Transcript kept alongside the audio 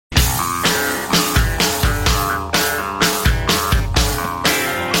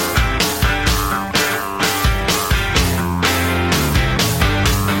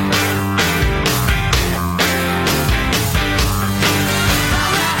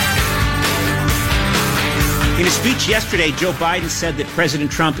In a speech yesterday, Joe Biden said that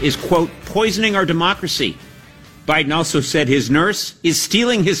President Trump is, quote, poisoning our democracy. Biden also said his nurse is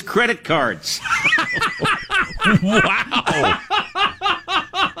stealing his credit cards. Wow.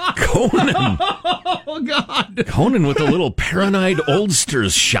 Conan. Oh, God. Conan with a little paranoid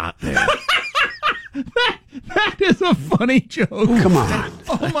oldsters shot there. That is a funny joke. Come on.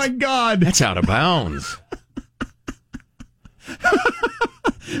 Oh, my God. That's out of bounds.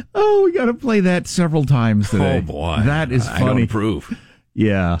 Oh, we got to play that several times today. Oh, boy. That is funny. I don't approve.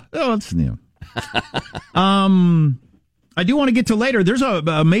 Yeah. Oh, it's new. I do want to get to later. There's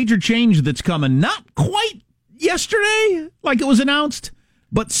a major change that's coming. Not quite yesterday, like it was announced,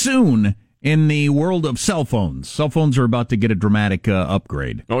 but soon in the world of cell phones. Cell phones are about to get a dramatic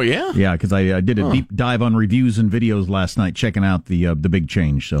upgrade. Oh, yeah? Yeah, because I did a deep dive on reviews and videos last night checking out the big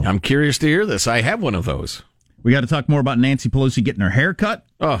change. So I'm curious to hear this. I have one of those. We got to talk more about Nancy Pelosi getting her hair cut.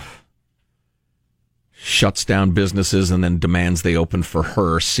 Oh. Shuts down businesses and then demands they open for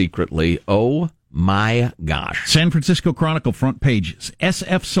her secretly. Oh, my gosh. San Francisco Chronicle front page.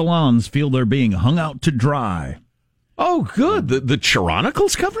 SF salons feel they're being hung out to dry. Oh, good. The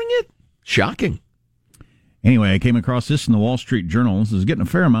Chronicle's covering it? Shocking. Anyway, I came across this in the Wall Street Journal. This is getting a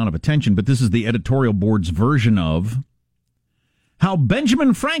fair amount of attention, but this is the editorial board's version of how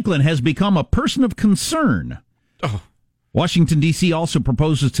Benjamin Franklin has become a person of concern. Oh. Washington, D.C. also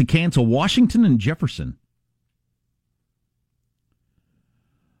proposes to cancel Washington and Jefferson.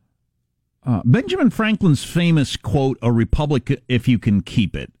 Benjamin Franklin's famous quote, "A republic if you can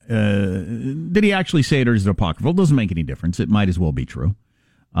keep it." Did he actually say it, or is it apocryphal? It doesn't make any difference. It might as well be true.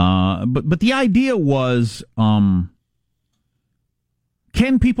 But the idea was,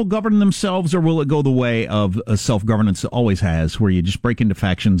 can people govern themselves, or will it go the way of self-governance always has, where you just break into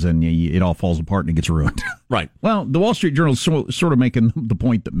factions and it all falls apart and it gets ruined? Right. Well, the Wall Street Journal is sort of making the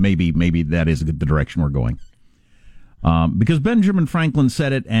point that maybe that is the direction we're going. Because Benjamin Franklin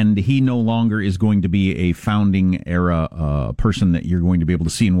said it, and he no longer is going to be a founding era person that you're going to be able to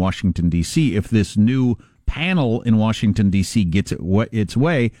see in Washington, D.C. If this new panel in Washington, D.C. gets its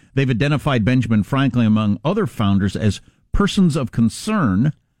way, they've identified Benjamin Franklin among other founders as persons of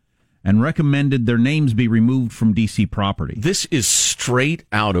concern and recommended their names be removed from D.C. property. This is straight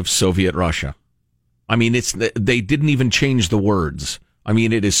out of Soviet Russia. I mean, they didn't even change the words. I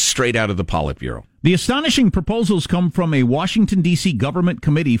mean, it is straight out of the Politburo. The astonishing proposals come from a Washington, D.C. government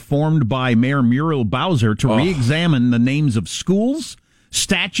committee formed by Mayor Muriel Bowser to re-examine the names of schools,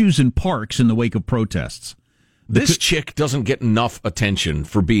 statues, and parks in the wake of protests. This chick doesn't get enough attention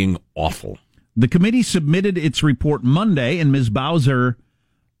for being awful. The committee submitted its report Monday, and Ms. Bowser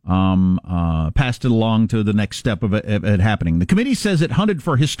passed it along to the next step of it happening. The committee says it hunted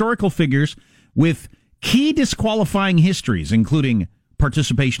for historical figures with key disqualifying histories, including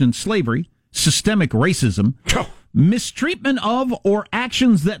participation in slavery, systemic racism, mistreatment of or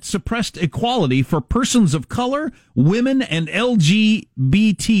actions that suppressed equality for persons of color, women, and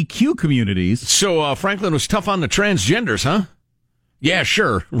LGBTQ communities. So bi was tough on the transgenders, huh? Yeah,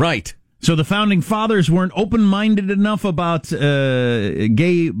 sure, right. So the founding fathers weren't open-minded enough about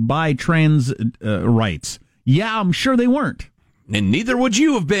gay, bi, trans rights. Yeah, I'm sure they weren't. And neither would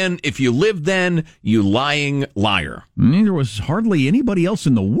you have been if you lived then, you lying liar. Neither was hardly anybody else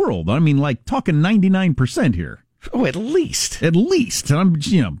in the world. I mean, like, talking 99% here. Oh, at least. At least. And I'm,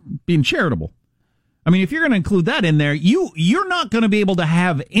 being charitable. I mean, if you're going to include that in there, you're not going to be able to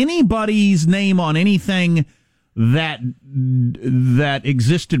have anybody's name on anything that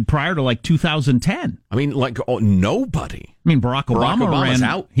existed prior to, like, 2010. I mean, like, nobody. I mean, Barack Obama ran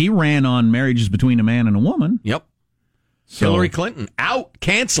out. He ran on marriages between a man and a woman. Yep. So, Hillary Clinton, out,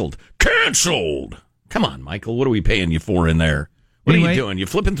 canceled. Come on, Michael, what are we paying you for in there? What are you doing? You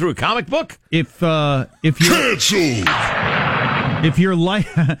flipping through a comic book? If your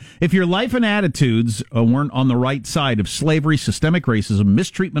life and attitudes weren't on the right side of slavery, systemic racism,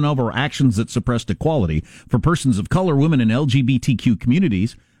 mistreatment of, or actions that suppressed equality for persons of color, women, and LGBTQ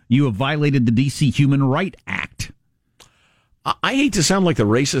communities, you have violated the D.C. Human Rights Act. I hate to sound like the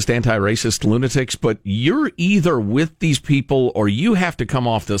racist, anti-racist lunatics, but you're either with these people or you have to come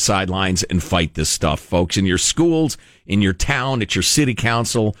off the sidelines and fight this stuff, folks. In your schools, in your town, at your city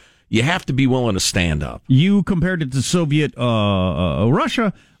council, you have to be willing to stand up. You compared it to Soviet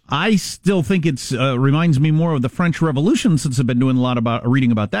Russia. I still think it's reminds me more of the French Revolution, since I've been doing a lot about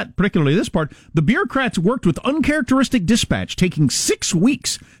reading about that, particularly this part. The bureaucrats worked with uncharacteristic dispatch, taking 6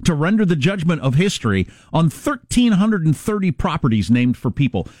 weeks to render the judgment of history on 1,330 properties named for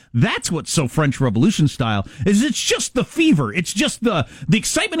people. That's what's so French Revolution style, is it's just the fever. It's just the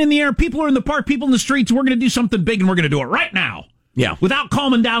excitement in the air. People are in the park, people in the streets. We're going to do something big, and we're going to do it right now. Yeah. Without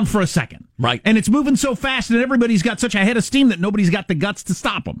calming down for a second. Right. And it's moving so fast and everybody's got such a head of steam that nobody's got the guts to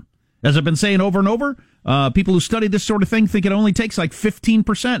stop them. As I've been saying over and over, people who study this sort of thing think it only takes like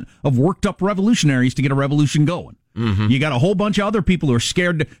 15% of worked up revolutionaries to get a revolution going. Mm-hmm. You got a whole bunch of other people who are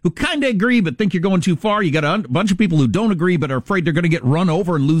scared, who kind of agree but think you're going too far. You got a bunch of people who don't agree but are afraid they're going to get run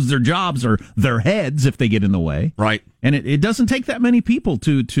over and lose their jobs or their heads if they get in the way. Right. And it doesn't take that many people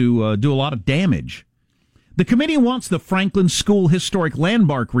to do a lot of damage. The committee wants the Franklin School Historic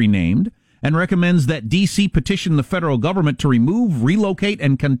Landmark renamed and recommends that D.C. petition the federal government to remove, relocate,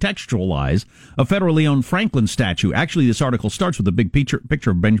 and contextualize a federally owned Franklin statue. Actually, this article starts with a big picture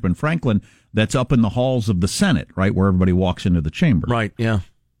of Benjamin Franklin that's up in the halls of the Senate, right, where everybody walks into the chamber. Right, yeah.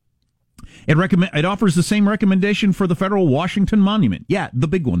 It offers the same recommendation for the federal Washington Monument. Yeah, the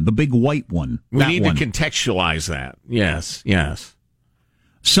big one, the big white one. We need to contextualize that. Yes, yes.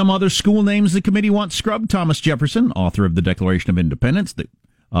 Some other school names the committee wants scrubbed: Thomas Jefferson, author of the Declaration of Independence,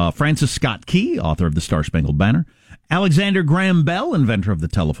 Francis Scott Key, author of the Star-Spangled Banner, Alexander Graham Bell, inventor of the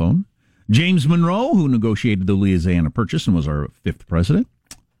telephone, James Monroe, who negotiated the Louisiana Purchase and was our 5th president.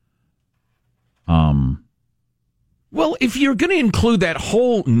 Well, if you're going to include that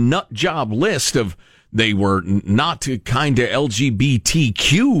whole nut job list of they were not kind of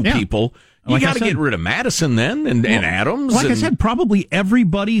LGBTQ people, you got to get rid of Madison then and Adams. Like I said, probably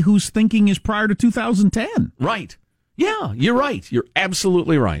everybody whose thinking is prior to 2010. Right. Yeah, you're right. You're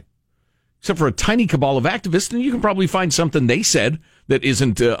absolutely right. Except for a tiny cabal of activists, and you can probably find something they said that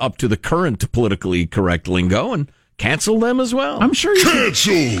isn't up to the current politically correct lingo and cancel them as well. I'm sure you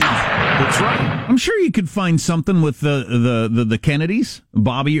cancel. That's right. I'm sure you could find something with the Kennedys,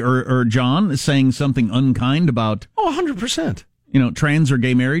 Bobby or John, saying something unkind about 100%. Trans or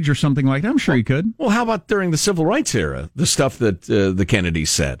gay marriage or something like that. I'm sure you could. Well, how about during the civil rights era, the stuff that the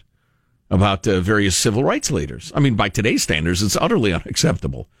Kennedys said about various civil rights leaders? I mean, by today's standards, it's utterly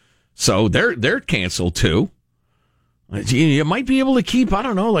unacceptable. So they're canceled too. You might be able to keep, I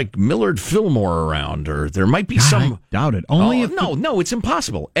don't know, like Millard Fillmore around, or there might be some. I doubt it. No, it's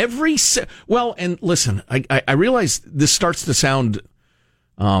impossible. And listen, I realize this starts to sound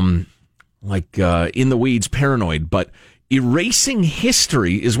like in the weeds, paranoid, but erasing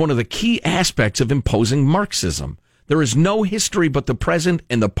history is one of the key aspects of imposing Marxism. There is no history but the present,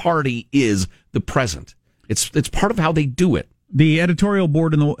 and the party is the present. It's part of how they do it. The editorial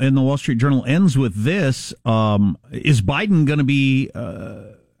board in the Wall Street Journal ends with this. Is Biden going to be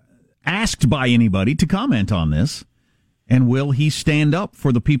asked by anybody to comment on this? And will he stand up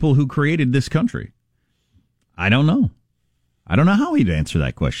for the people who created this country? I don't know. I don't know how he'd answer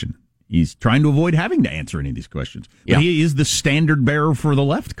that question. He's trying to avoid having to answer any of these questions. But he is the standard bearer for the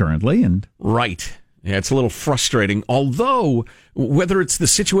left currently. Right. Yeah, it's a little frustrating. Although, whether it's the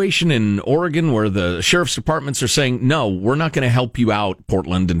situation in Oregon where the sheriff's departments are saying, no, we're not going to help you out,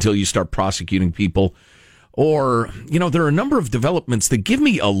 Portland, until you start prosecuting people. Or, there are a number of developments that give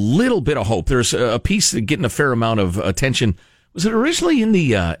me a little bit of hope. There's a piece that's getting a fair amount of attention. Was it originally in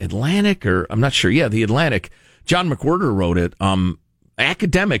the Atlantic, or I'm not sure. Yeah, the Atlantic. John McWhorter wrote it.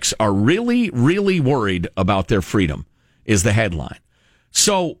 Academics are really, really worried about their freedom, is the headline.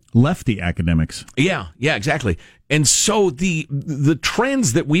 So lefty academics. Yeah, exactly. And so the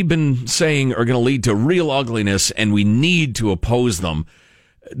trends that we've been saying are going to lead to real ugliness, and we need to oppose them.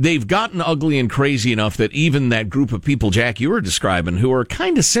 They've gotten ugly and crazy enough that even that group of people, Jack, you were describing, who are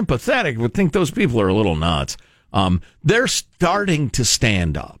kind of sympathetic, would think those people are a little nuts. They're starting to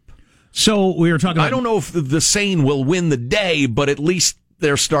stand up. So we were talking about, I don't know if the sane will win the day, but at least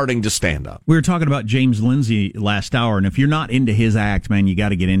they're starting to stand up. We were talking about James Lindsay last hour, and if you're not into his act, man, you got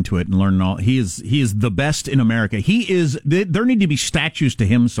to get into it and learn all. He is the best in America. There need to be statues to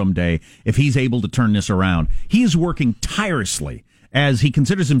him someday if he's able to turn this around. He is working tirelessly, as he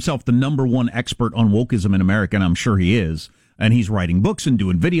considers himself the number one expert on wokeism in America, and I'm sure he is. And he's writing books and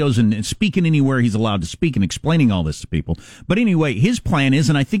doing videos and speaking anywhere he's allowed to speak and explaining all this to people. But anyway, his plan is,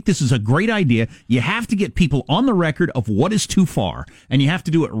 and I think this is a great idea, you have to get people on the record of what is too far. And you have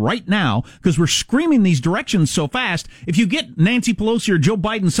to do it right now, because we're screaming these directions so fast. If you get Nancy Pelosi or Joe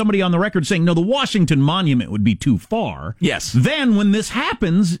Biden, somebody on the record saying, no, the Washington Monument would be too far. Yes. Then when this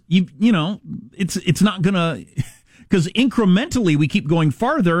happens, it's not going to... Because incrementally we keep going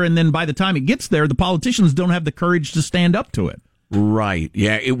farther, and then by the time it gets there, the politicians don't have the courage to stand up to it. Right.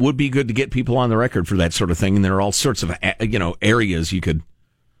 Yeah, it would be good to get people on the record for that sort of thing, and there are all sorts of areas you could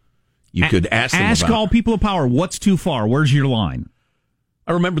ask them Ask about. all people of power, what's too far? Where's your line?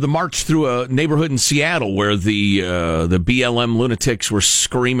 I remember the march through a neighborhood in Seattle where the BLM lunatics were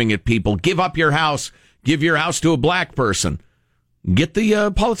screaming at people, give up your house, give your house to a black person. Get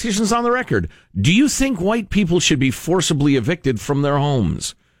the politicians on the record. Do you think white people should be forcibly evicted from their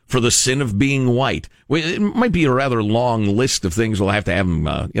homes for the sin of being white. It might be a rather long list of things we'll have to have them,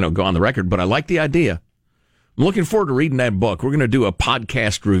 go on the record, but I like the idea. I'm looking forward to reading that book. We're going to do a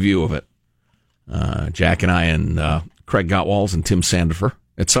podcast review of it. Jack and I and Craig Gottwals and Tim Sandifer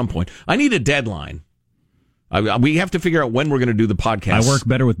at some point. I need a deadline. We have to figure out when we're going to do the podcast. I work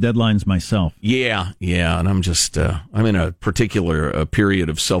better with deadlines myself. Yeah, and I'm just I'm in a particular period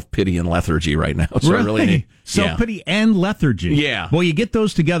of self-pity and lethargy right now. So really? I really need self-pity and lethargy. Yeah. Well, you get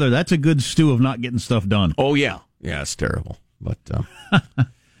those together, that's a good stew of not getting stuff done. Oh yeah, it's terrible. But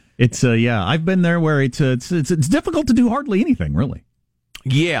it's I've been there where it's difficult to do hardly anything, really.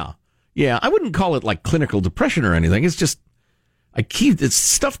 Yeah. I wouldn't call it like clinical depression or anything. It's just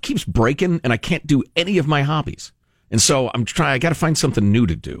stuff keeps breaking, and I can't do any of my hobbies. And so I got to find something new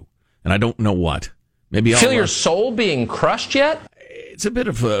to do, and I don't know what. Maybe feel your soul being crushed yet? It's a bit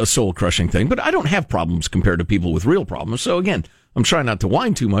of a soul-crushing thing, but I don't have problems compared to people with real problems. So again, I'm trying not to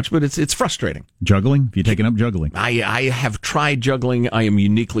whine too much, but it's frustrating. Juggling? Have you taken up juggling? I have tried juggling. I am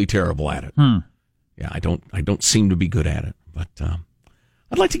uniquely terrible at it. Yeah, I don't seem to be good at it, but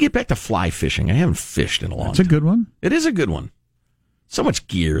I'd like to get back to fly fishing. I haven't fished in a long time. It's a good one. It is a good one. So much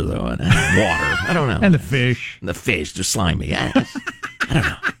gear, though, and water. I don't know. And the fish. And the fish, they're slimy. I don't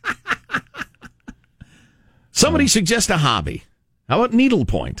know. Somebody suggest a hobby. How about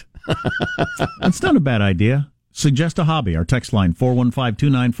needlepoint? That's not a bad idea. Suggest a hobby. Our text line,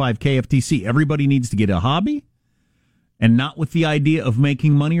 415-295-KFTC. Everybody needs to get a hobby, and not with the idea of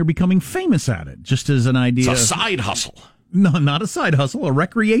making money or becoming famous at it. Just as an idea. It's a side hustle. No, not a side hustle, a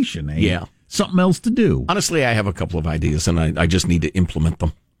recreation. Yeah. Something else to do. Honestly, I have a couple of ideas, and I just need to implement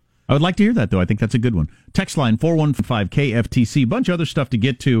them. I would like to hear that, though. I think that's a good one. Text line 415-KFTC. Bunch of other stuff to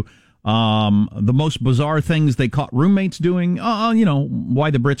get to. The most bizarre things they caught roommates doing. Why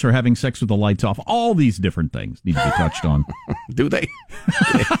the Brits are having sex with the lights off. All these different things need to be touched on. Do they?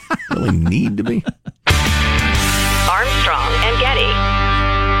 Do they really need to be? Armstrong and Getty.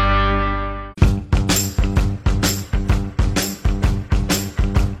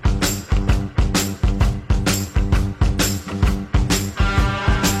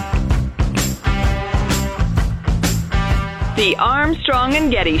 The Armstrong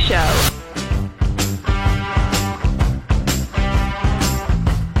and Getty Show.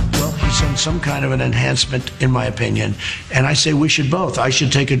 Well, he's on some kind of an enhancement, in my opinion. And I say we should both. I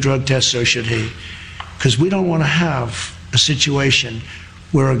should take a drug test, so should he. Because we don't want to have a situation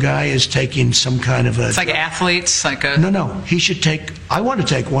where a guy is taking some kind of a... It's like athletes, like a... No, he should take... I want to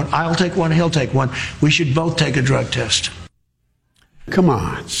take one. I'll take one. He'll take one. We should both take a drug test. Come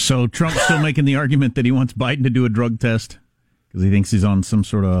on. So Trump's still making the argument that he wants Biden to do a drug test? Because he thinks he's on some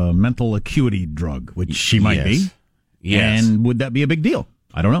sort of mental acuity drug, which she might be. Yes. And would that be a big deal?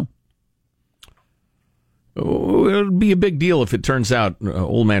 I don't know. Oh, it would be a big deal if it turns out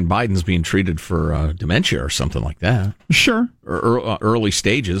old man Biden's being treated for dementia or something like that. Sure. Or early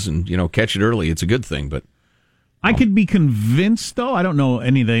stages, and, catch it early. It's a good thing, but... I could be convinced, though, I don't know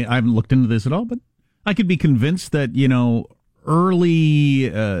anything, I haven't looked into this at all, but I could be convinced that, early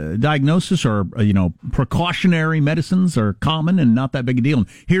diagnosis or precautionary medicines are common and not that big a deal. And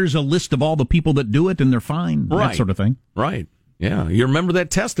here's a list of all the people that do it and they're fine. Right. That sort of thing. Right. Yeah. You remember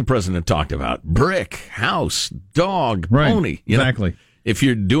that test the president talked about? Brick, house, dog, pony. Exactly. If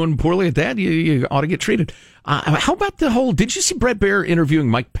you're doing poorly at that, you ought to get treated. How about did you see Brett Baer interviewing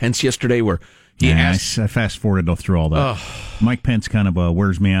Mike Pence yesterday where he asked? I fast-forwarded through all that. Mike Pence kind of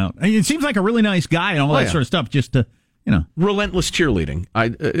wears me out. It seems like a really nice guy and all that sort of stuff, just to... relentless cheerleading.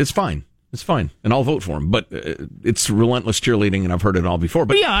 It's fine. It's fine, and I'll vote for him. But it's relentless cheerleading, and I've heard it all before.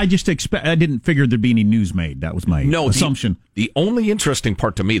 But yeah, I didn't figure there'd be any news made. That was my assumption. The only interesting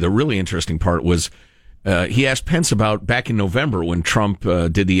part to me, the really interesting part, was he asked Pence about back in November when Trump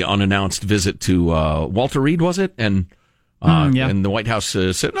did the unannounced visit to Walter Reed, was it? And and the White House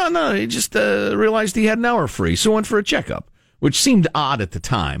said no, he just realized he had an hour free, so went for a checkup, which seemed odd at the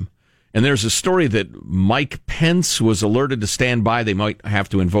time. And there's a story that Mike Pence was alerted to stand by. They might have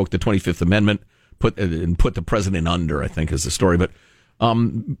to invoke the 25th Amendment, put the president under, I think is the story. But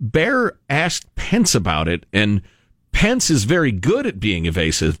Baer asked Pence about it, and Pence is very good at being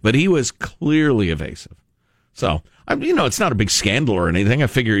evasive, but he was clearly evasive. So, it's not a big scandal or anything. I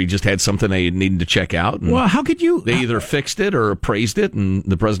figure he just had something they needed to check out. And well, how could you... They either fixed it or appraised it, and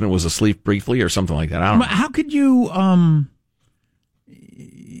the president was asleep briefly or something like that. I don't know. How could you...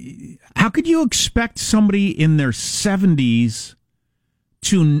 How could you expect somebody in their 70s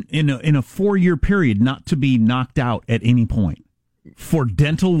to, in a 4-year period, not to be knocked out at any point? for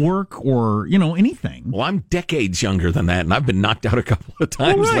dental work or, anything. Well, I'm decades younger than that, and I've been knocked out a couple of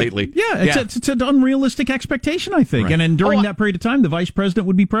times lately. Yeah, it's an unrealistic expectation, I think. Right. And then during that period of time, the vice president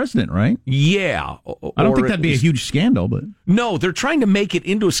would be president, right? Yeah. I don't think that'd be a huge scandal, but... No, they're trying to make it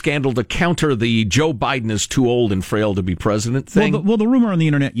into a scandal to counter the Joe Biden is too old and frail to be president thing. Well, the rumor on the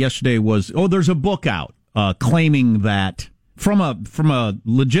internet yesterday was, there's a book out claiming that from a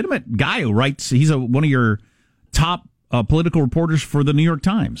legitimate guy who writes, he's one of your top political reporters for the New York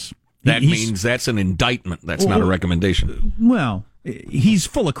Times. That means that's an indictment. That's not a recommendation. Well, he's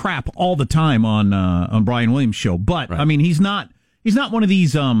full of crap all the time on Brian Williams' show. But right. I mean, he's not one of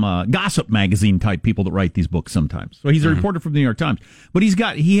these gossip magazine type people that write these books sometimes. So he's a reporter from the New York Times. But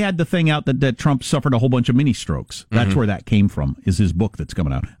he had the thing out that Trump suffered a whole bunch of mini strokes. That's where that came from. Is his book that's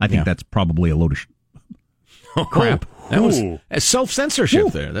coming out? I think that's probably a load of crap. That was self-censorship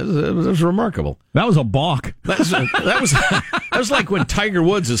there. That was remarkable. That was a balk. That was like when Tiger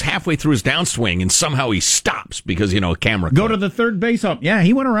Woods is halfway through his downswing and somehow he stops because, a camera. Go to the third base up. Yeah,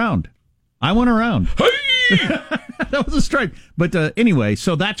 he went around. I went around. Hey! That was a strike. But anyway,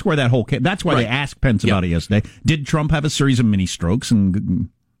 so that's where that whole that's why they asked Pence about it yesterday. Did Trump have a series of mini strokes? And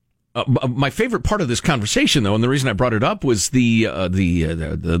my favorite part of this conversation, though, and the reason I brought it up was the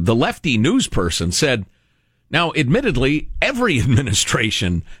lefty news person said, now, admittedly, every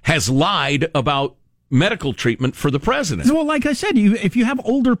administration has lied about medical treatment for the president. Well, like I said, if you have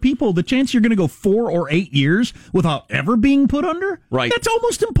older people, the chance you're going to go 4 or 8 years without ever being put under, that's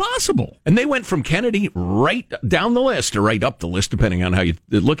almost impossible. And they went from Kennedy right down the list, or right up the list, depending on how you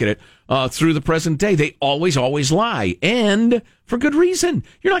look at it, through the present day. They always lie. And for good reason.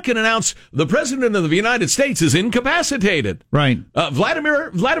 You're not going to announce the president of the United States is incapacitated. Right.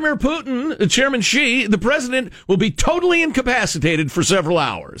 Vladimir Putin, Chairman Xi, the president, will be totally incapacitated for several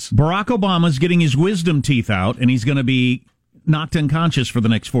hours. Barack Obama's getting his wisdom teeth out, and he's going to be knocked unconscious for the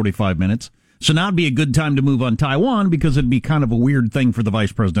next 45 minutes. So now would be a good time to move on Taiwan, because it'd be kind of a weird thing for the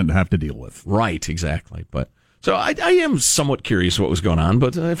vice president to have to deal with. Right, exactly. So I am somewhat curious what was going on,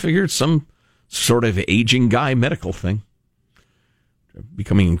 but I figured some sort of aging guy medical thing.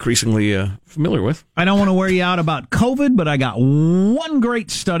 Becoming increasingly familiar with. I don't want to wear you out about COVID, but I got one great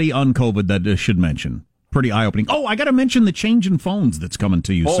study on COVID that I should mention. Pretty eye-opening. Oh, I got to mention the change in phones that's coming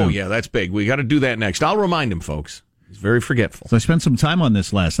to you soon. Oh, yeah, that's big. We got to do that next. I'll remind him, folks. He's very forgetful. So I spent some time on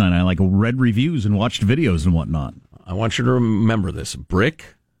this last night. I read reviews and watched videos and whatnot. I want you to remember this. Brick,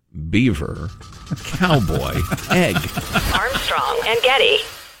 beaver, cowboy, egg. Armstrong and Getty.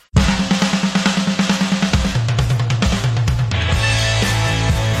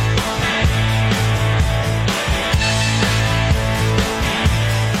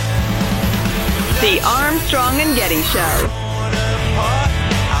 The Armstrong and Getty Show.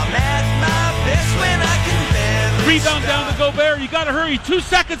 Rebound down to Gobert. You got to hurry. 2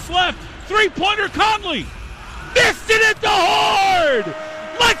 seconds left. Three-pointer Conley. Missed it at the horde.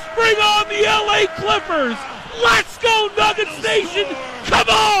 Let's bring on the LA Clippers. Let's go, Nuggets Nation. Come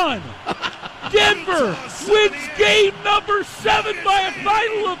on. Denver wins game number 7 by a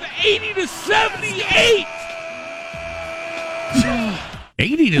final of 80-78.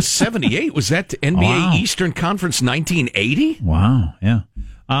 80-78? Was that NBA Eastern Conference 1980? Wow, yeah.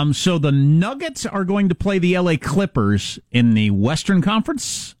 So the Nuggets are going to play the LA Clippers in the Western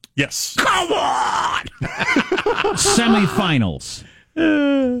Conference? Yes. Come on! Semifinals.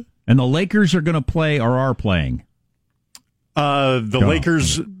 And the Lakers are going to play, or are playing?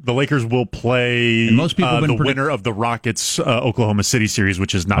 The Lakers will play and most people the winner of the Rockets Oklahoma City series,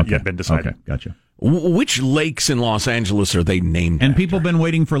 which has not yet been decided. Okay, gotcha. Which lakes in Los Angeles are they named And after? people have been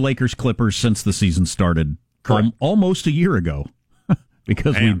waiting for Lakers Clippers since the season started. Almost a year ago.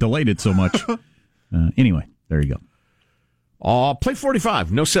 Because we delayed it so much. Anyway, there you go. Play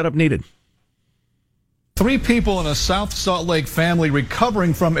 45. No setup needed. 3 people in a South Salt Lake family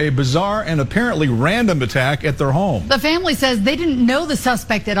recovering from a bizarre and apparently random attack at their home. The family says they didn't know the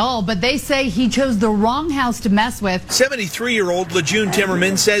suspect at all, but they say he chose the wrong house to mess with. 73-year-old LeJune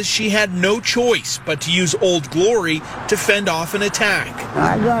Timmerman says she had no choice but to use Old Glory to fend off an attack.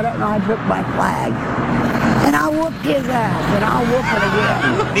 I got up and I took my flag. And I whooped his ass, and I'll whoop it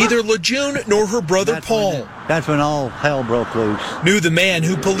again. Neither LeJune nor her brother Paul. That's when all hell broke loose. Knew the man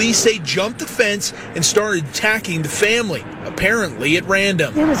who police say jumped the fence and started attacking the family, apparently at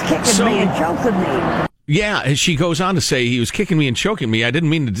random. He was kicking me and choking me. Yeah, and she goes on to say he was kicking me and choking me. I didn't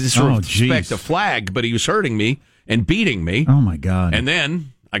mean to disrespect the flag, but he was hurting me and beating me. Oh, my God. And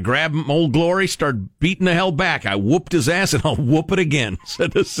then I grabbed Old Glory, started beating the hell back. I whooped his ass, and I'll whoop it again,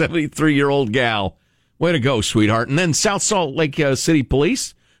 said the 73-year-old gal. Way to go, sweetheart. And then South Salt Lake City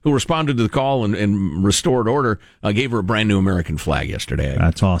Police, who responded to the call and restored order, gave her a brand new American flag yesterday.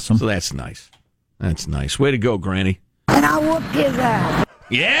 That's awesome. So that's nice. That's nice. Way to go, Granny. And I whooped his ass.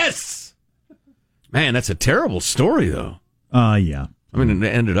 Yes! Man, that's a terrible story, though. Yeah. I mean, it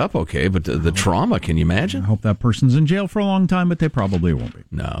ended up okay, but the trauma, can you imagine? I hope that person's in jail for a long time, but they probably won't be.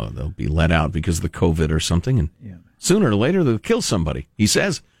 No, they'll be let out because of the COVID or something, and sooner or later they'll kill somebody. He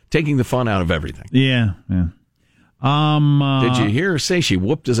says, taking the fun out of everything. Yeah. Did you hear her say she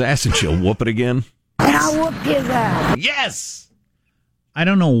whooped his ass and she'll whoop it again? And I whooped his ass. Yes! I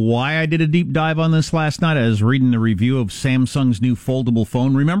don't know why I did a deep dive on this last night. I was reading the review of Samsung's new foldable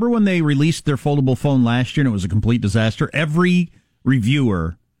phone. Remember when they released their foldable phone last year and it was a complete disaster? Every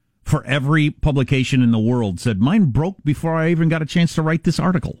reviewer for every publication in the world said, mine broke before I even got a chance to write this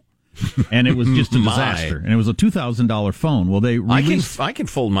article. And it was just a disaster. And it was a $2,000 phone. Well, they released... I can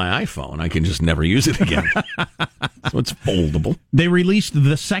fold my iPhone. I can just never use it again. So it's foldable. They released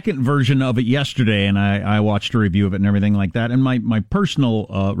the second version of it yesterday, and I watched a review of it and everything like that. And my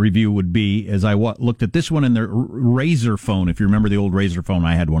personal review would be, as I looked at this one and their Razr phone. If you remember the old Razr phone,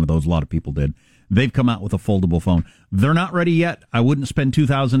 I had one of those. A lot of people did. They've come out with a foldable phone. They're not ready yet. I wouldn't spend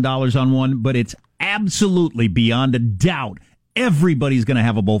 $2,000 on one, but it's absolutely beyond a doubt everybody's going to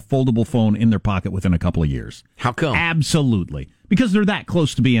have a foldable phone in their pocket within a couple of years. How come? Absolutely. Because they're that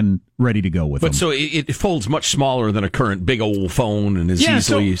close to being ready to go with them. But so it folds much smaller than a current big old phone and is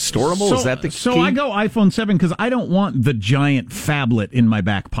easily storable? Is that the key? So I go iPhone 7 because I don't want the giant phablet in my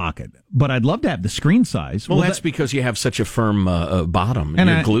back pocket. But I'd love to have the screen size. Well, that's because you have such a firm bottom. And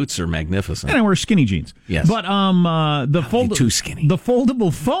your glutes are magnificent. And I wear skinny jeans. Yes. But too skinny. The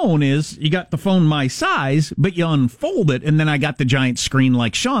foldable phone is, you got the phone my size, but you unfold it, and then I got the giant screen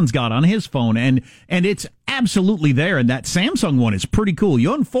like Sean's got on his phone. And it's absolutely there. And that Samsung one is pretty cool.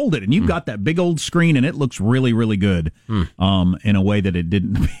 You unfold it, and you've got that big old screen, and it looks really, really good in a way that it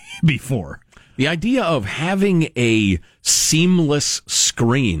didn't before. The idea of having a seamless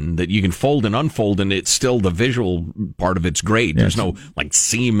screen that you can fold and unfold, and it's still the visual part of it's great. There's no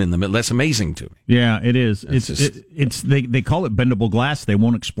seam in the middle. That's amazing to me. Yeah, it is. They call it bendable glass. They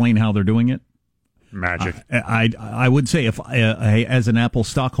won't explain how they're doing it. Magic. I would say, if as an Apple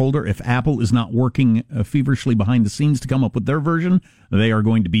stockholder, if Apple is not working feverishly behind the scenes to come up with their version, they are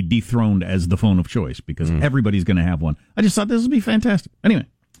going to be dethroned as the phone of choice because everybody's going to have one. I just thought this would be fantastic. Anyway.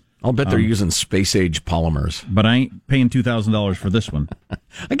 I'll bet they're using space-age polymers. But I ain't paying $2,000 for this one.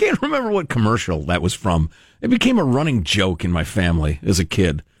 I can't remember what commercial that was from. It became a running joke in my family as a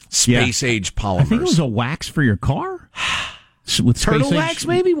kid. Space-age polymers. I think it was a wax for your car? With Turtle wax,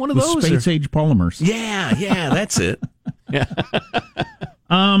 maybe? One of those? Space-age polymers. Yeah, that's it. Yeah.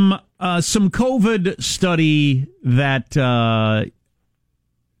 Some COVID study that...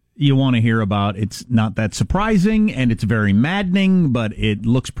 you want to hear about. It's not that surprising, and it's very maddening, but it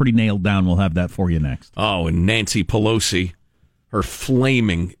looks pretty nailed down. We'll have that for you next. Oh, and Nancy Pelosi, her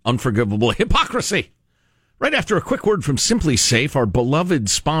flaming, unforgivable hypocrisy. Right after a quick word from Simply Safe, our beloved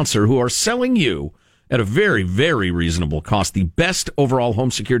sponsor, who are selling you at a very, very reasonable cost the best overall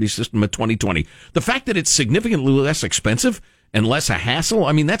home security system of 2020. The fact that it's significantly less expensive and less a hassle,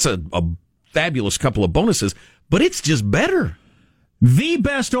 I mean, that's a fabulous couple of bonuses, but it's just better. The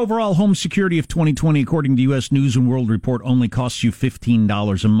best overall home security of 2020, according to U.S. News and World Report, only costs you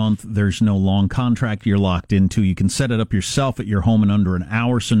 $15 a month. There's no long contract you're locked into. You can set it up yourself at your home in under an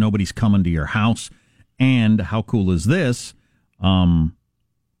hour, so nobody's coming to your house. And how cool is this? You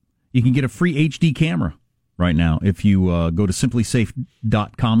can get a free HD camera right now. If you go to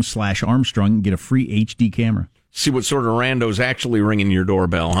simplysafe.com/Armstrong and get a free HD camera. See what sort of rando's actually ringing your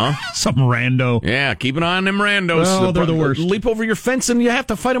doorbell, huh? Some rando. Yeah, keep an eye on them randos. Oh, they're the worst. Leap over your fence and you have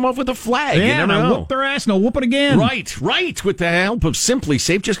to fight them off with a flag. Yeah, and I'll whoop their ass and I'll whoop it again. Right. With the help of Simply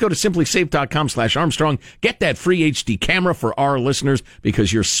Safe. Just go to simplysafe.com/Armstrong. Get that free HD camera for our listeners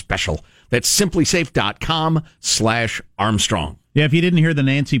because you're special. That's simplysafe.com/Armstrong. Yeah, if you didn't hear the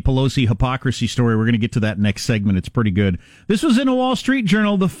Nancy Pelosi hypocrisy story, we're going to get to that next segment. It's pretty good. This was in a Wall Street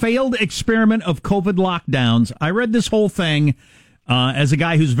Journal, the failed experiment of COVID lockdowns. I read this whole thing as a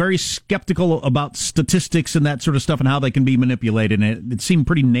guy who's very skeptical about statistics and that sort of stuff and how they can be manipulated, and it seemed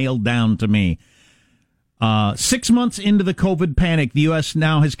pretty nailed down to me. 6 months into the COVID panic, the U.S.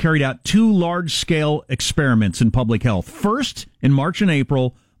 now has carried out 2 large-scale experiments in public health. First, in March and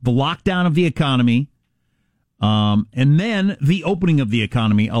April, the lockdown of the economy, and then the opening of the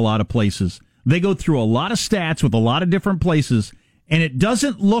economy, a lot of places. They go through a lot of stats with a lot of different places, and it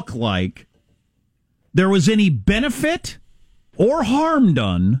doesn't look like there was any benefit or harm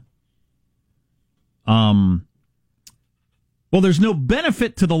done. Well, there's no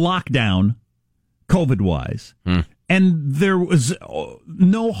benefit to the lockdown, COVID-wise, and there was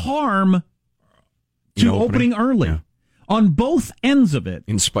no harm to opening early. Yeah. On both ends of it.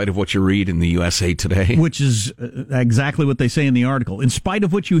 In spite of what you read in the USA Today. Which is exactly what they say in the article. In spite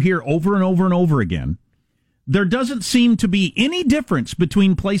of what you hear over and over and over again, there doesn't seem to be any difference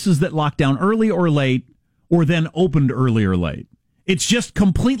between places that locked down early or late or then opened early or late. It's just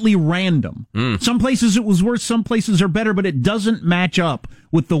completely random. Some places it was worse, some places are better, but it doesn't match up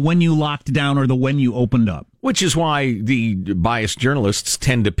with the when you locked down or the when you opened up. Which is why the biased journalists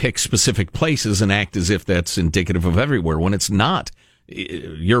tend to pick specific places and act as if that's indicative of everywhere, when it's not.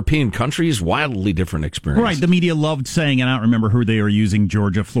 European countries, wildly different experience. Right, the media loved saying, and I don't remember who they were using,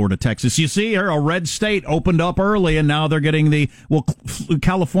 Georgia, Florida, Texas. You see here, a red state opened up early, and now they're getting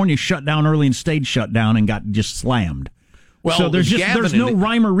California shut down early and stayed shut down and got just slammed. Well, so there's no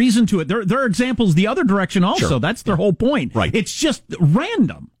rhyme or reason to it. There are examples the other direction also. Sure. That's their whole point. Right. It's just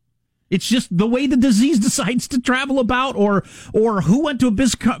random. It's just the way the disease decides to travel about, or who went to a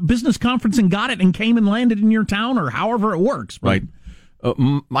business conference and got it and came and landed in your town, or however it works. Right.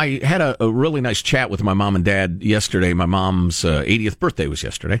 I had a really nice chat with my mom and dad yesterday. My mom's 80th birthday was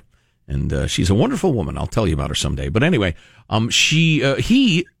yesterday, and she's a wonderful woman. I'll tell you about her someday. But anyway, you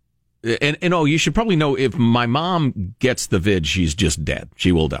should probably know, if my mom gets the vid, she's just dead.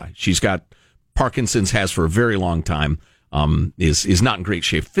 She will die. She's got Parkinson's, has for a very long time, is not in great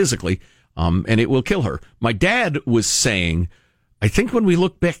shape physically, and it will kill her. My dad was saying, I think when we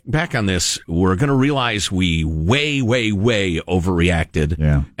look back on this, we're going to realize we way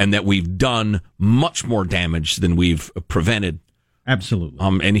overreacted, and that we've done much more damage than we've prevented. Absolutely.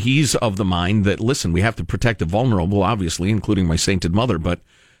 And he's of the mind that, listen, we have to protect the vulnerable, obviously, including my sainted mother, but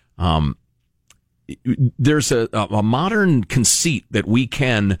there's a modern conceit that we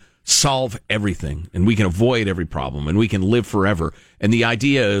can solve everything and we can avoid every problem and we can live forever. And the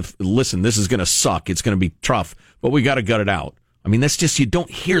idea of, listen, this is going to suck, it's going to be tough, but we got to gut it out. I mean, that's just, you don't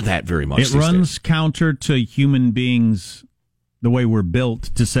hear that very much. It runs counter to human beings, the way we're built,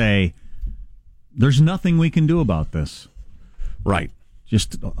 to say, there's nothing we can do about this. Right.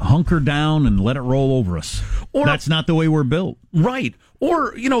 Just hunker down and let it roll over us. Or, that's not the way we're built. Right.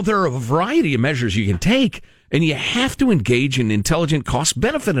 Or, there are a variety of measures you can take, and you have to engage in intelligent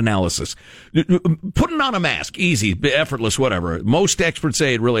cost-benefit analysis. Putting on a mask, easy, effortless, whatever. Most experts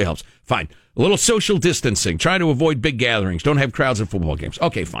say it really helps. Fine. A little social distancing. Try to avoid big gatherings. Don't have crowds at football games.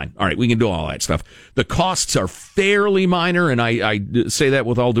 Okay, fine. All right, we can do all that stuff. The costs are fairly minor, and I say that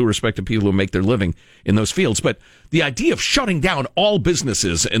with all due respect to people who make their living in those fields. But the idea of shutting down all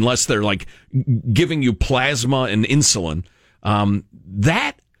businesses unless they're like giving you plasma and insulin,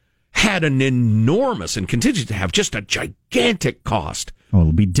 that had an enormous, and continues to have, just a gigantic cost. Oh,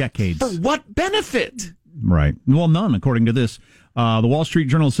 it'll be decades. For what benefit? Right. Well, none, according to this. The Wall Street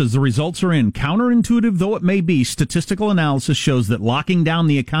Journal says the results are in. Counterintuitive though it may be, statistical analysis shows that locking down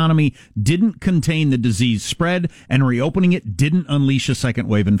the economy didn't contain the disease spread, and reopening it didn't unleash a second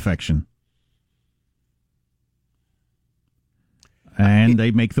wave infection. And they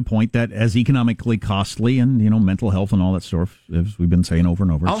make the point that as economically costly and, mental health and all that stuff, as we've been saying over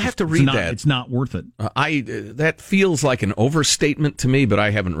and over. I'll have to read that. It's not worth it. That feels like an overstatement to me, but I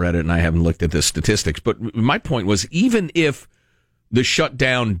haven't read it and I haven't looked at the statistics. But my point was, even if the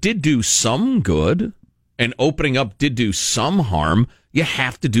shutdown did do some good and opening up did do some harm, you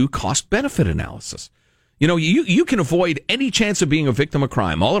have to do cost-benefit analysis. You can avoid any chance of being a victim of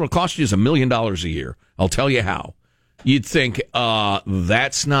crime. All it'll cost you is $1 million a year. I'll tell you how. You'd think,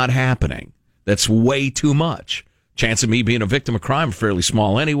 that's not happening. That's way too much. Chance of me being a victim of crime fairly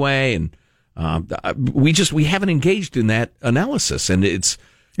small anyway, and we haven't engaged in that analysis, and it's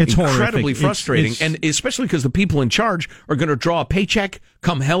incredibly frustrating, and especially because the people in charge are going to draw a paycheck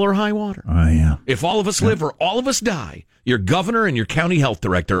come hell or high water. Oh, yeah. If all of us live or all of us die, your governor and your county health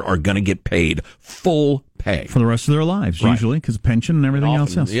director are going to get paid full pay for the rest of their lives, usually, because pension and everything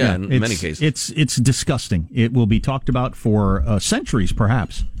else. Yeah, in many cases. It's disgusting. It will be talked about for centuries,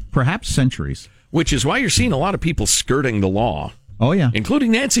 perhaps centuries. Which is why you're seeing a lot of people skirting the law. Oh, yeah.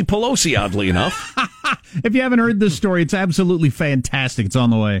 Including Nancy Pelosi, oddly enough. If you haven't heard this story, it's absolutely fantastic. It's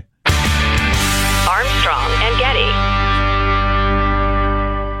on the way. Armstrong and Getty.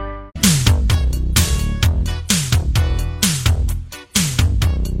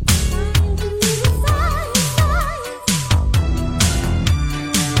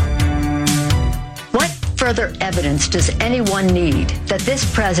 Further evidence does anyone need that this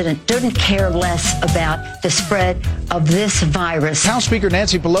president didn't care less about the spread of this virus? House Speaker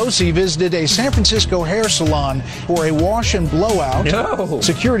Nancy Pelosi visited a San Francisco hair salon for a wash and blowout. No.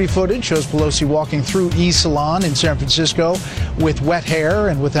 Security footage shows Pelosi walking through E-Salon in San Francisco with wet hair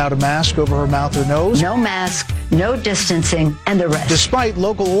and without a mask over her mouth or nose. No mask, no distancing, and the rest. Despite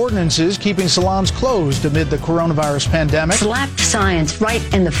local ordinances keeping salons closed amid the coronavirus pandemic. Slapped science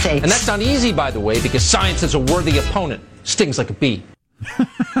right in the face. And that's not easy, by the way, because science is a worthy opponent. Stings like a bee.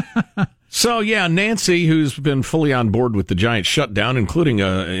 So, yeah, Nancy, who's been fully on board with the giant shutdown, including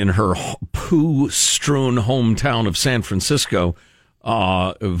in her poo-strewn hometown of San Francisco,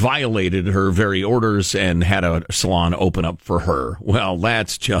 violated her very orders and had a salon open up for her. Well,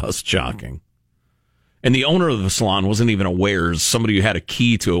 that's just shocking. And the owner of the salon wasn't even aware. Somebody who had a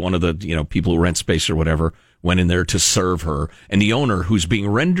key to it, one of the people who rent space or whatever, went in there to serve her. And the owner, who's being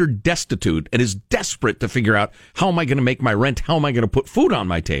rendered destitute and is desperate to figure out, how am I going to make my rent? How am I going to put food on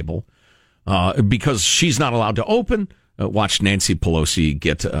my table? Because she's not allowed to open. Watch Nancy Pelosi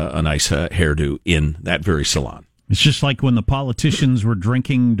get a nice hairdo in that very salon. It's just like when the politicians were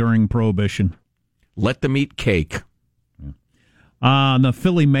drinking during Prohibition. Let them eat cake. The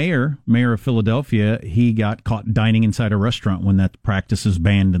Philly mayor of Philadelphia, he got caught dining inside a restaurant when that practice is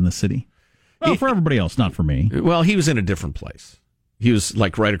banned in the city. Well, for everybody else, not for me. Well, he was in a different place. He was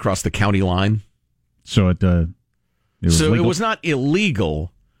like right across the county line. So it was legal? It was not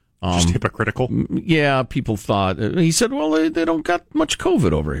illegal. Just hypocritical. Yeah, people thought. He said, well, they don't got much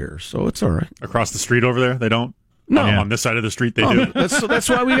COVID over here, so it's all right. Across the street over there, they don't? No. On this side of the street, they do. That's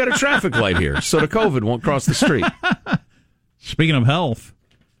why we got a traffic light here, so the COVID won't cross the street. Speaking of health,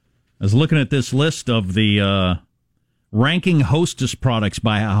 I was looking at this list of the ranking Hostess products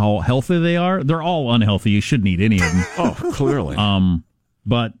by how healthy they are. They're all unhealthy. You shouldn't eat any of them. Oh, clearly.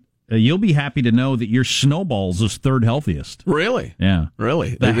 But you'll be happy to know that your Snowballs is third healthiest. Really? Yeah.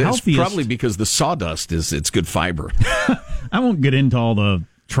 Really? The healthiest, probably because the sawdust it's good fiber. I won't get into all the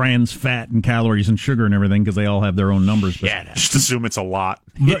trans fat and calories and sugar and everything because they all have their own numbers. But yeah, just assume it's a lot.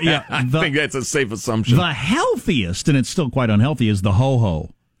 I think that's a safe assumption. The healthiest, and it's still quite unhealthy, is the Ho-Ho.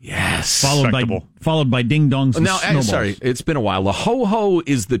 Yes. Followed by Ding Dongs and Snowballs. Sorry, it's been a while. The Ho-Ho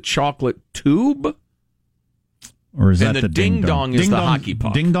is the chocolate tube. Or is that the Ding Dong is the hockey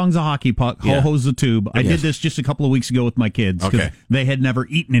puck? Ding Dong's a hockey puck. Ho-Ho's the tube. I did this just a couple of weeks ago with my kids because they had never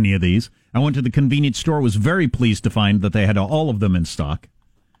eaten any of these. I went to the convenience store, was very pleased to find that they had all of them in stock.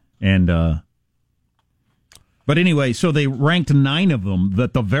 And, but anyway, so they ranked 9 of them.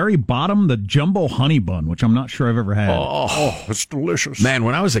 At the very bottom, the Jumbo Honey Bun, which I'm not sure I've ever had. Oh, it's delicious. Man,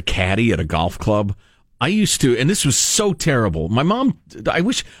 when I was a caddy at a golf club, I used to, and this was so terrible. My mom, I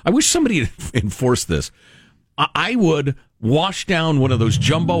wish somebody had enforced this. I would wash down one of those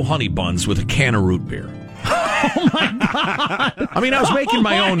Jumbo Honey Buns with a can of root beer. Oh my God! I mean, I was making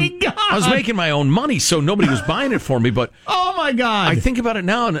my own. God. I was making my own money, so nobody was buying it for me. But oh my God! I think about it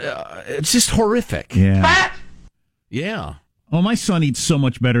now, and it's just horrific. Yeah. Yeah. Oh, my son eats so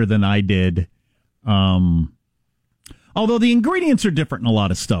much better than I did. Although the ingredients are different in a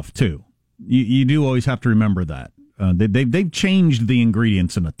lot of stuff too. You do always have to remember that they've changed the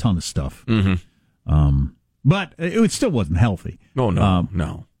ingredients in a ton of stuff. Mm-hmm. But it still wasn't healthy. Oh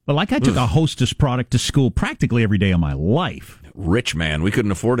no. But like I took a Hostess product to school practically every day of my life. Rich man, we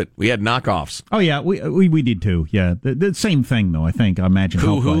couldn't afford it. We had knockoffs. Oh yeah, we did too. Yeah, the same thing though. I think I imagine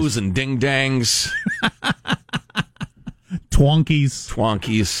hoo-hoos and ding dangs,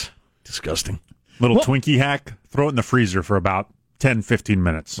 twonkies, disgusting. Little Twinkie hack. Throw it in the freezer for about 10-15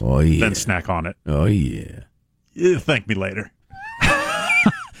 minutes. Oh yeah. Then snack on it. Oh yeah. Thank me later.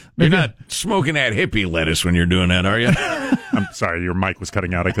 You're not smoking that hippie lettuce when you're doing that, are you? I'm sorry, your mic was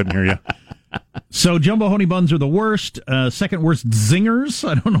cutting out. I couldn't hear you. So Jumbo Honey Buns are the worst. Second worst, Zingers.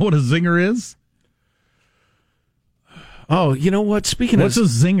 I don't know what a zinger is. Oh, you know what? What's a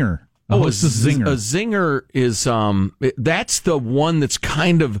zinger? What's a zinger? A zinger is that's the one that's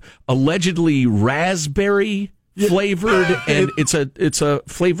kind of allegedly raspberry flavored, and it's a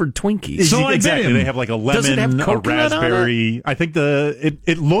flavored Twinkie. So exactly, they have like a lemon, a raspberry. I think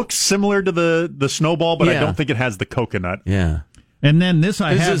it looks similar to the Snowball, but I don't think it has the coconut. Yeah. And then this is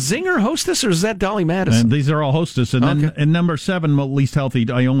a Zinger Hostess, or is that Dolly Madison? And these are all Hostess. And then in number 7, least healthy,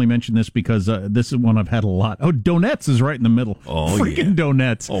 I only mention this because this is one I've had a lot. Oh, Donuts is right in the middle. Oh, freaking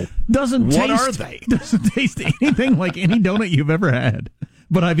Donuts. Oh, what are they? Doesn't taste anything like any donut you've ever had.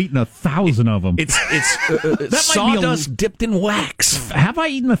 But I've eaten 1,000 of them. It's sawdust dipped in wax. Have I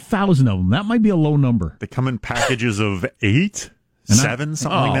eaten 1,000 of them? That might be a low number. They come in packages of 8, 7,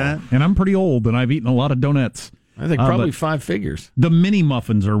 something like that. And I'm pretty old, and I've eaten a lot of donuts. I think probably 5 figures. The mini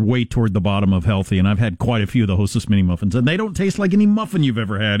muffins are way toward the bottom of healthy, and I've had quite a few of the Hostess mini muffins, and they don't taste like any muffin you've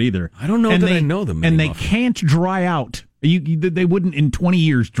ever had either. I don't know I know them. And they can't dry out. They wouldn't in 20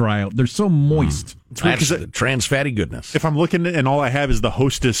 years dry out. They're so moist. That's the trans fatty goodness. If I'm looking and all I have is the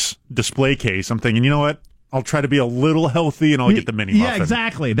Hostess display case, I'm thinking, you know what? I'll try to be a little healthy and I'll get the mini muffin. Yeah,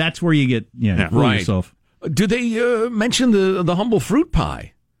 exactly. That's where you get fool yourself. Do they mention the humble fruit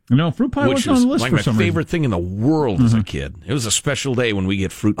pie? No, fruit pie Which wasn't on the list like for my some favorite reason. thing in the world as a kid. It was a special day when we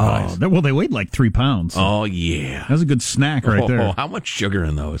get fruit pies. Well, they weighed like 3 pounds. Oh, yeah. That's a good snack right there. How much sugar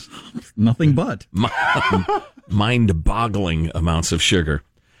in those? Nothing but. Mind-boggling amounts of sugar.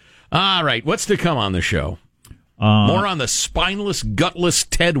 All right, what's to come on the show? More on the spineless, gutless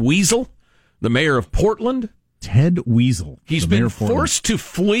Ted Weasel, the mayor of Portland. Ted Weasel. He's been forced to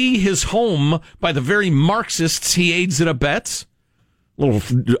flee his home by the very Marxists he aids and abets. Little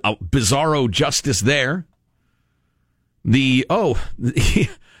bizarro justice there. The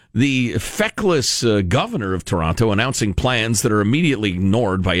feckless governor of Toronto announcing plans that are immediately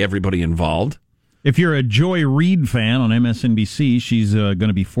ignored by everybody involved. If you're a Joy Reid fan on MSNBC, she's going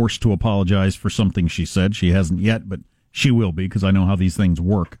to be forced to apologize for something she said. She hasn't yet, but she will be, because I know how these things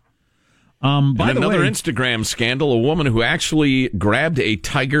work. By the way, Instagram scandal, a woman who actually grabbed a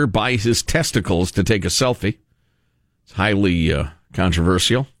tiger by his testicles to take a selfie. It's highly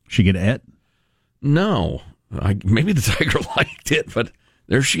controversial. She get et? No. Maybe the tiger liked it, but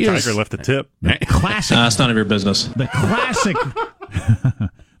there she is. Tiger left a tip. Classic. It's none of your business. The classic...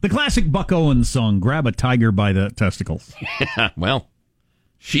 The classic Buck Owens song, "Grab a Tiger by the Testicles." Yeah, well,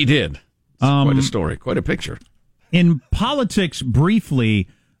 she did. Quite a story, quite a picture. In politics, briefly,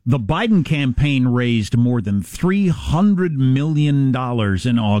 the Biden campaign raised more than $300 million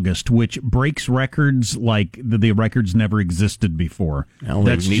in August, which breaks records like the records never existed before. Well,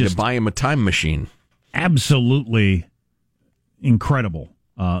 they need to buy him a time machine. Absolutely incredible.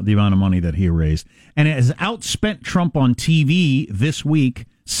 The amount of money that he raised. And it has outspent Trump on TV this week,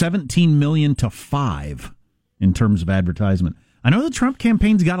 $17 million to $5 million in terms of advertisement. I know the Trump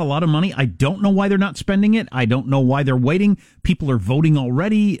campaign's got a lot of money. I don't know why they're not spending it. I don't know why they're waiting. People are voting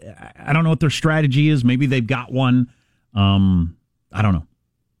already. I don't know what their strategy is. Maybe they've got one. I don't know.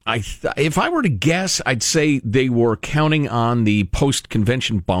 If I were to guess, I'd say they were counting on the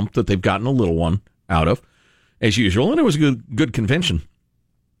post-convention bump that they've gotten a little one out of, as usual. And it was a good convention.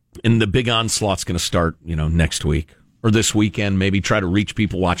 And the big onslaught's going to start, next week or this weekend. Maybe try to reach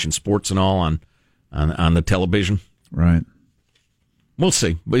people watching sports and all on the television. Right. We'll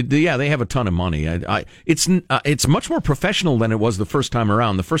see. But yeah, they have a ton of money. It's much more professional than it was the first time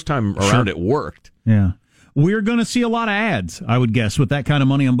around. The first time around, It worked. Yeah. We're going to see a lot of ads, I would guess, with that kind of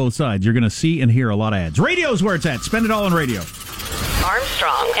money on both sides. You're going to see and hear a lot of ads. Radio's where it's at. Spend it all on radio.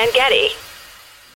 Armstrong and Getty.